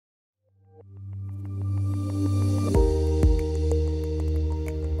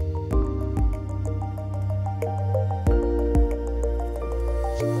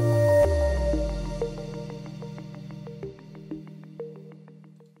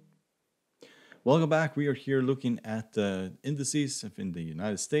Welcome back. We are here looking at the indices in the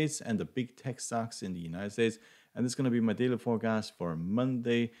United States and the big tech stocks in the United States. And this is going to be my daily forecast for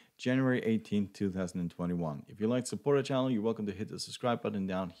Monday, January 18th, 2021. If you'd like to support the channel, you're welcome to hit the subscribe button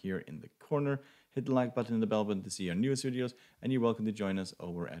down here in the corner. Hit the like button and the bell button to see our newest videos. And you're welcome to join us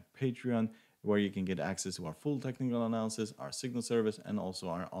over at Patreon, where you can get access to our full technical analysis, our signal service, and also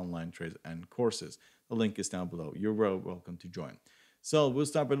our online trades and courses. The link is down below. You're welcome to join. So we'll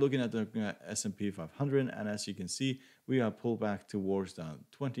start by looking at the S&P 500, and as you can see, we have pulled back towards the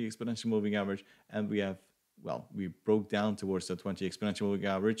 20 exponential moving average, and we broke down towards the 20 exponential moving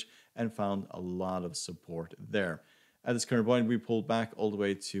average and found a lot of support there. At this current point, we pulled back all the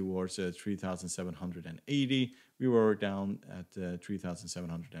way towards 3,780. We were down at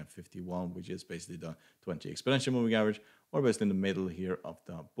 3,751, which is basically the 20 exponential moving average, or basically in the middle here of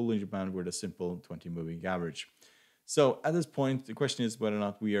the Bollinger Band with a simple 20 moving average. So at this point, the question is whether or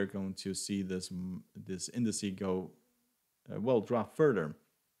not we are going to see this index go, drop further.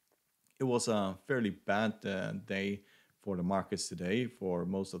 It was a fairly bad day for the markets today for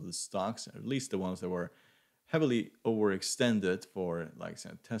most of the stocks, at least the ones that were heavily overextended for, like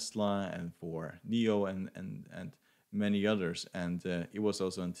Tesla and for NEO and many others. And it was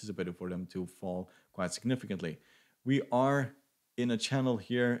also anticipated for them to fall quite significantly. We are in a channel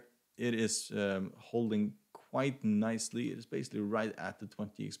here. It is holding quite nicely. It is basically right at the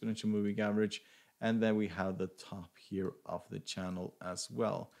 20 exponential moving average, and then we have the top here of the channel as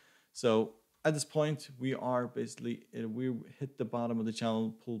well. So at this point, we are basically we hit the bottom of the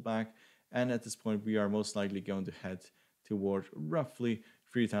channel, pulled back, and at this point we are most likely going to head towards roughly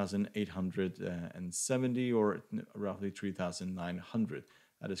 3,870 or roughly 3,900.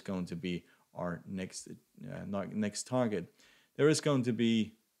 That is going to be our next target. There is going to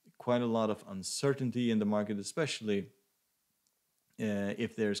be quite a lot of uncertainty in the market, especially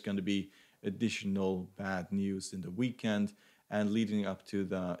if there's going to be additional bad news in the weekend and leading up to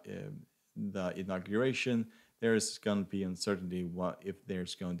the inauguration. There's going to be uncertainty if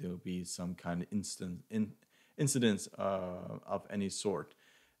there's going to be some kind of incidents of any sort.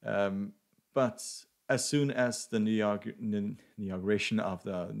 But as soon as the inauguration of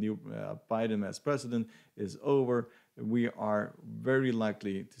the new Biden as president is over, we are very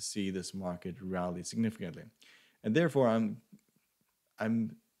likely to see this market rally significantly. And therefore, I'm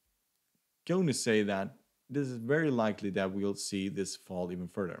going to say that this is very likely that we'll see this fall even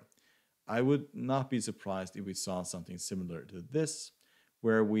further. I would not be surprised if we saw something similar to this,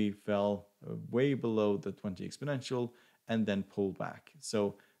 where we fell way below the 20 exponential and then pulled back.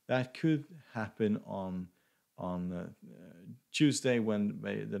 So that could happen on Tuesday when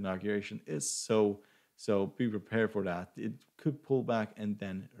the inauguration is. So be prepared for that. It could pull back and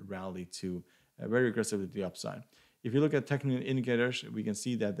then rally to very aggressively to the upside. If you look at technical indicators, we can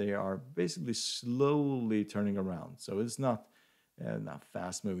see that they are basically slowly turning around. So it's not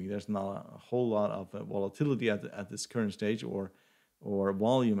fast moving. There's not a whole lot of volatility at this current stage or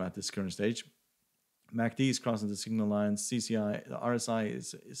volume at this current stage. MACD is crossing the signal lines. CCI, the RSI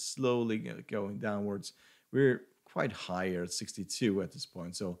is slowly going downwards. We're quite higher at 62 at this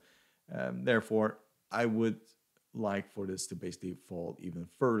point. So therefore, I would like for this to basically fall even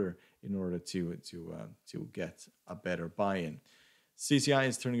further in order to get a better buy-in. CCI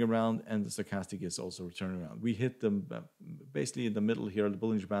is turning around and the stochastic is also turning around. We hit them basically in the middle here of the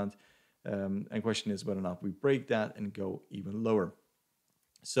Bollinger Band. And question is whether or not we break that and go even lower.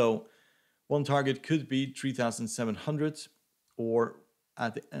 So one target could be 3,700 or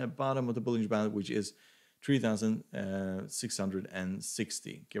at the bottom of the Bollinger Band, which is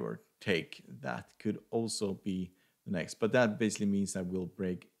 3,660, give or take. That could also be the next. But that basically means that we'll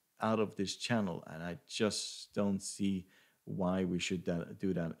break out of this channel, and I just don't see why we should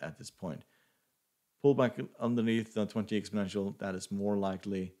do that at this point. Pull back underneath the 20 exponential, that is more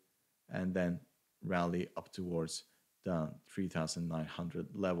likely, and then rally up towards the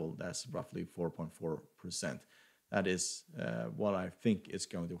 3,900 level. That's roughly 4.4%. That is what I think is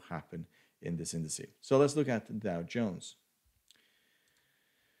going to happen in this index. So let's look at the Dow Jones.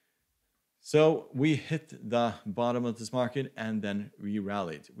 So we hit the bottom of this market and then we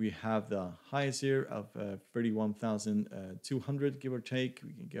rallied. We have the highs here of 31,200, give or take.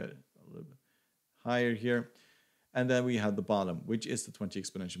 We can get a little bit higher here. And then we have the bottom, which is the 20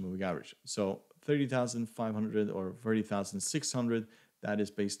 exponential moving average. So 30,500 or 30,600, that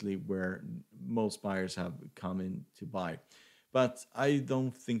is basically where most buyers have come in to buy. But I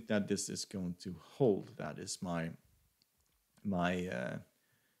don't think that this is going to hold. That is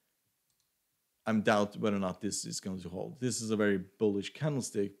I'm doubt whether or not this is going to hold. This is a very bullish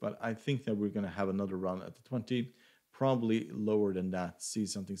candlestick, but I think that we're going to have another run at the 20, probably lower than that, see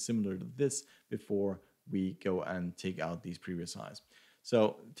something similar to this before we go and take out these previous highs.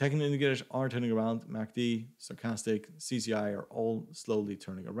 So technical indicators are turning around. MACD, stochastic, CCI are all slowly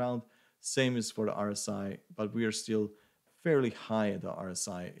turning around. Same is for the RSI, but we are still fairly high at the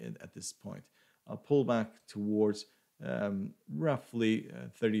RSI at this point. A pullback towards roughly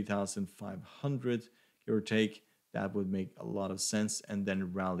 30,500, give or take. That would make a lot of sense, and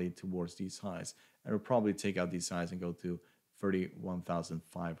then rally towards these highs. And we'll probably take out these highs and go to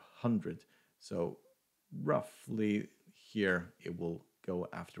 31,500. So roughly here it will go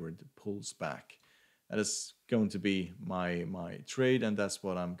afterward, it pulls back. That is going to be my trade, and that's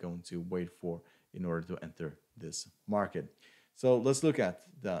what I'm going to wait for in order to enter this market. So let's look at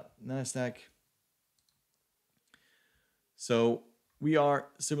the Nasdaq. So we are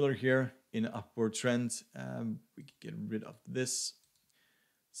similar here in an upward trend. We can get rid of this.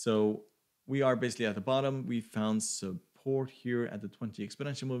 So we are basically at the bottom. We found support here at the 20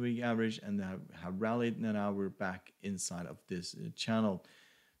 exponential moving average and have rallied, and now we're back inside of this channel.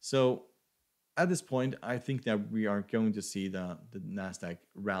 So at this point, I think that we are going to see the Nasdaq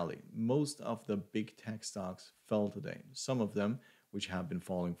rally. Most of the big tech stocks fell today. Some of them, which have been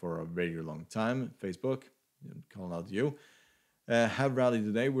falling for a very long time, Facebook, calling out to you, have rallied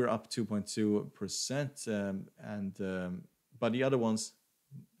today. We're up 2.2%, but the other ones,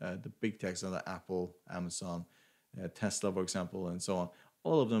 the big techs, like Apple, Amazon, Tesla, for example, and so on,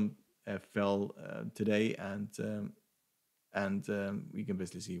 all of them fell today, and we can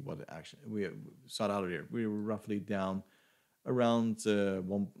basically see what action we saw out of here. We were roughly down around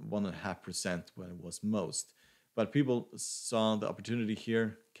 1.5% when it was most, but people saw the opportunity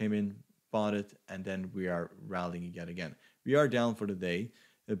here, came in, bought it, and then we are rallying yet again. We are down for the day,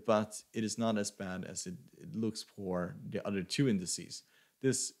 but it is not as bad as it looks for the other two indices.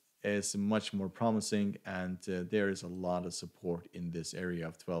 This is much more promising, and there is a lot of support in this area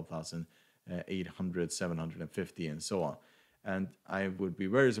of 12,800, 750, and so on. And I would be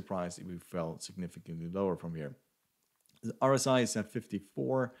very surprised if we fell significantly lower from here. The RSI is at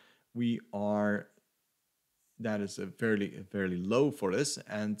 54. That is a fairly low for this,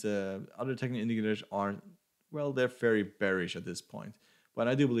 and other technical indicators are, well, they're very bearish at this point. But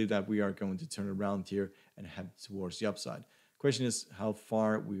I do believe that we are going to turn around here and head towards the upside. Question is how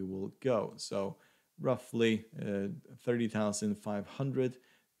far we will go. So roughly 30,500.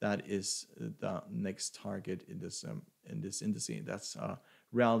 That is the next target in this index. That's a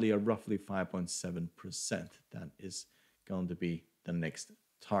rally of roughly 5.7%. That is going to be the next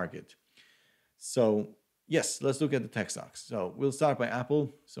target. So yes, let's look at the tech stocks. So we'll start by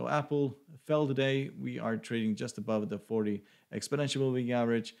Apple. So Apple fell today. We are trading just above the 40 exponential moving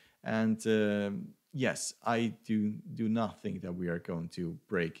average. And yes, I do not think that we are going to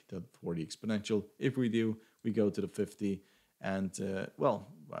break the 40 exponential. If we do, we go to the 50. And well,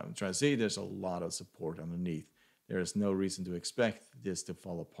 what I'm trying to say, there's a lot of support underneath. There is no reason to expect this to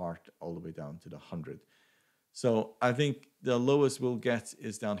fall apart all the way down to the 100. So I think the lowest we'll get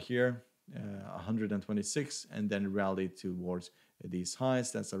is down here, 126, and then rally towards these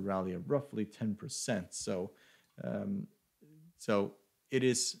highs. That's a rally of roughly 10%. So it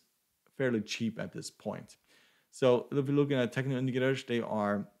is fairly cheap at this point. So if we're looking at technical indicators, they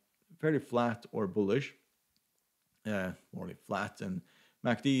are fairly flat or bullish, more like flat, and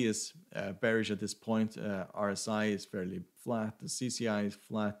MACD is bearish at this point. RSI is fairly flat. The CCI is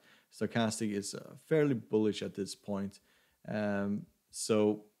flat. Stochastic is fairly bullish at this point.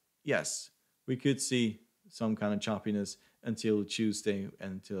 So yes, we could see some kind of choppiness until Tuesday,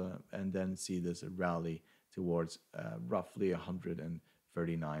 and then see this rally towards roughly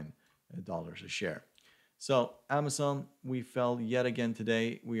 $139 a share. So Amazon, we fell yet again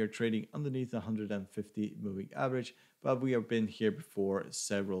today. We are trading underneath the 150 moving average, but we have been here before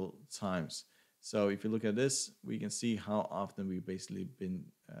several times. So if you look at this, we can see how often we've basically been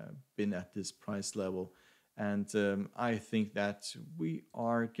at this price level. And I think that we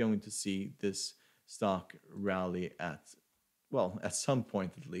are going to see this stock rally at some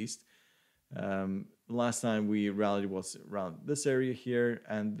point at least. Last time we rallied was around this area here,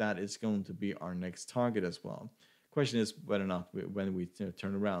 and that is going to be our next target as well. Question is whether or not when we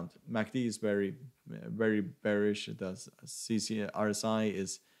turn around. MACD is very bearish. The RSI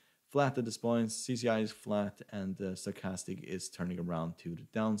is flat at this point. CCI is flat, and stochastic is turning around to the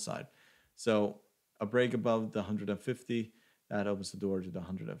downside. So a break above the 150, that opens the door to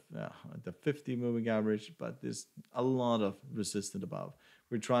the 50 moving average, but there's a lot of resistance above.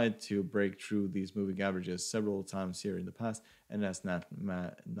 We tried to break through these moving averages several times here in the past, and that's not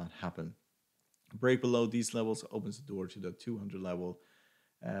happened. Break below these levels opens the door to the 200 level,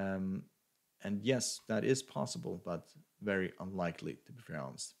 and And yes, that is possible, but very unlikely, to be fair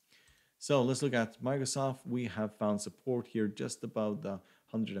honest. So let's look at Microsoft. We have found support here just above the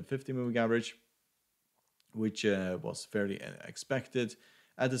 150 moving average, which was fairly expected.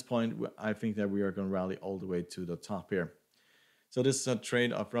 At this point, I think that we are going to rally all the way to the top here. So this is a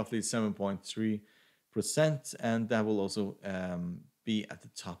trade of roughly 7.3%, and that will also be at the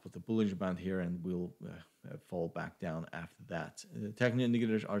top of the Bollinger Band here, and will fall back down after that. Technical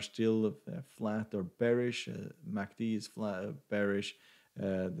indicators are still flat or bearish. MACD is flat, bearish.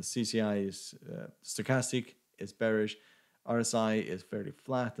 The CCI is stochastic is bearish. RSI is fairly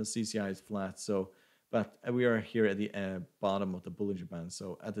flat, and CCI is flat. So, but we are here at the bottom of the Bollinger Band.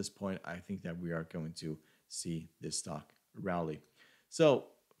 So at this point, I think that we are going to see this stock rally. So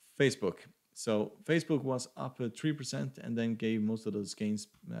Facebook. So Facebook was up 3% and then gave most of those gains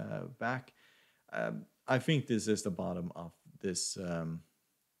back. I think this is the bottom of this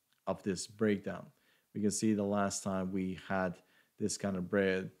breakdown. We can see the last time we had this kind of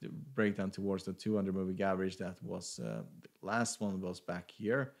breakdown towards the 200 moving average, that was the last one was back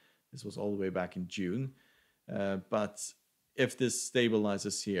here. This was all the way back in June. But if this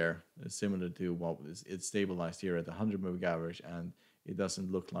stabilizes here, similar to what it stabilized here at the 100 moving average, and it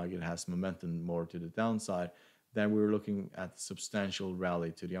doesn't look like it has momentum more to the downside, then we're looking at substantial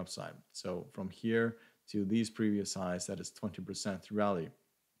rally to the upside. So from here to these previous highs, that is 20% rally.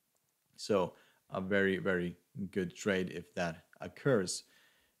 So a very, very good trade if that occurs.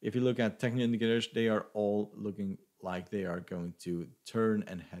 If you look at technical indicators, they are all looking like they are going to turn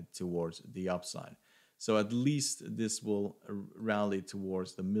and head towards the upside. So at least this will rally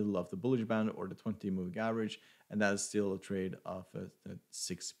towards the middle of the Bollinger Band or the 20 moving average, and that is still a trade of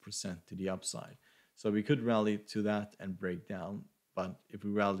 6% to the upside. So we could rally to that and break down, but if we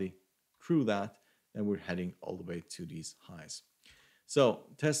rally through that, then we're heading all the way to these highs. So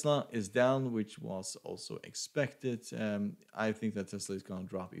Tesla is down, which was also expected. I think that Tesla is going to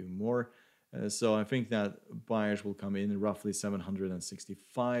drop even more. So I think that buyers will come in roughly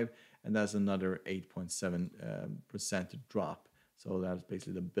 765, and that's another 8.7% drop. So that's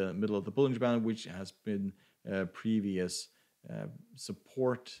basically the middle of the Bollinger Band, which has been previous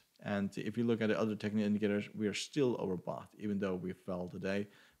support. And if you look at the other technical indicators, we are still overbought, even though we fell today.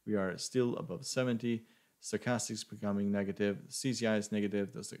 We are still above 70. Stochastic is becoming negative. CCI is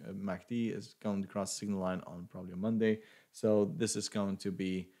negative. The MACD is going to cross the signal line on probably Monday. So this is going to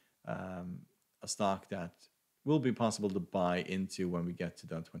be a stock that will be possible to buy into when we get to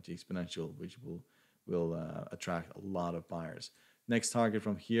the 20 exponential, which will attract a lot of buyers. Next target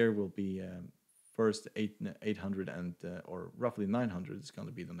from here will be first 800 and or roughly 900 is going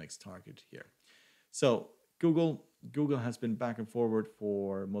to be the next target here. So Google has been back and forward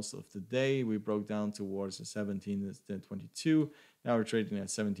for most of the day. We broke down towards 17.22. Now we're trading at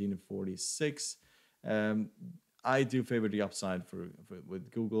 17.46. I do favor the upside with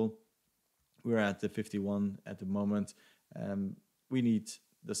Google. We're at the 51 at the moment. We need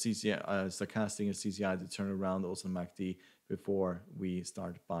the CCI, stochastic and CCI to turn around, also MACD, before we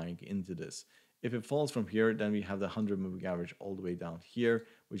start buying into this. If it falls from here, then we have the 100 moving average all the way down here,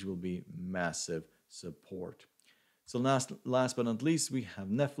 which will be massive support. So last but not least, we have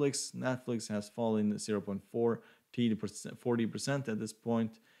Netflix. Netflix has fallen 0.4 to 40% at this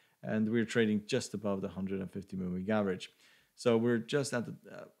point, and we're trading just above the 150 moving average. So we're just at the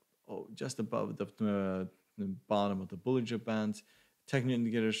just above the bottom of the Bollinger Band. Technical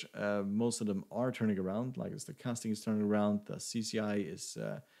indicators, most of them are turning around, like the stochastic is turning around. The CCI is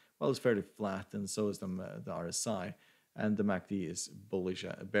it's fairly flat, and so is the RSI, and the MACD is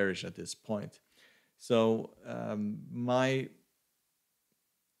bearish at this point. So my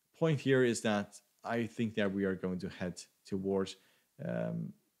point here is that I think that we are going to head towards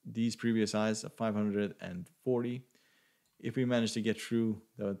these previous highs of 540. If we manage to get through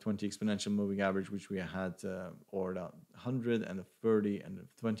the 20 exponential moving average, which we had, or the 100 and the 30 and the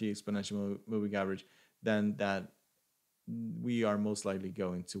 20 exponential moving average, then that we are most likely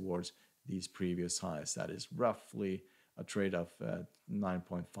going towards these previous highs. That is roughly a trade of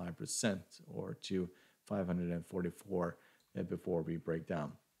 9.5% or to 544 before we break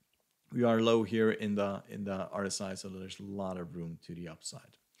down. We are low here in the RSI, so there's a lot of room to the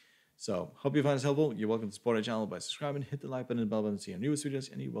upside. So hope you find this helpful. You're welcome to support our channel by subscribing, hit the like button and bell button to see our newest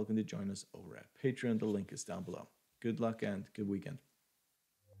videos, and you're welcome to join us over at Patreon. The link is down below. Good luck and good weekend.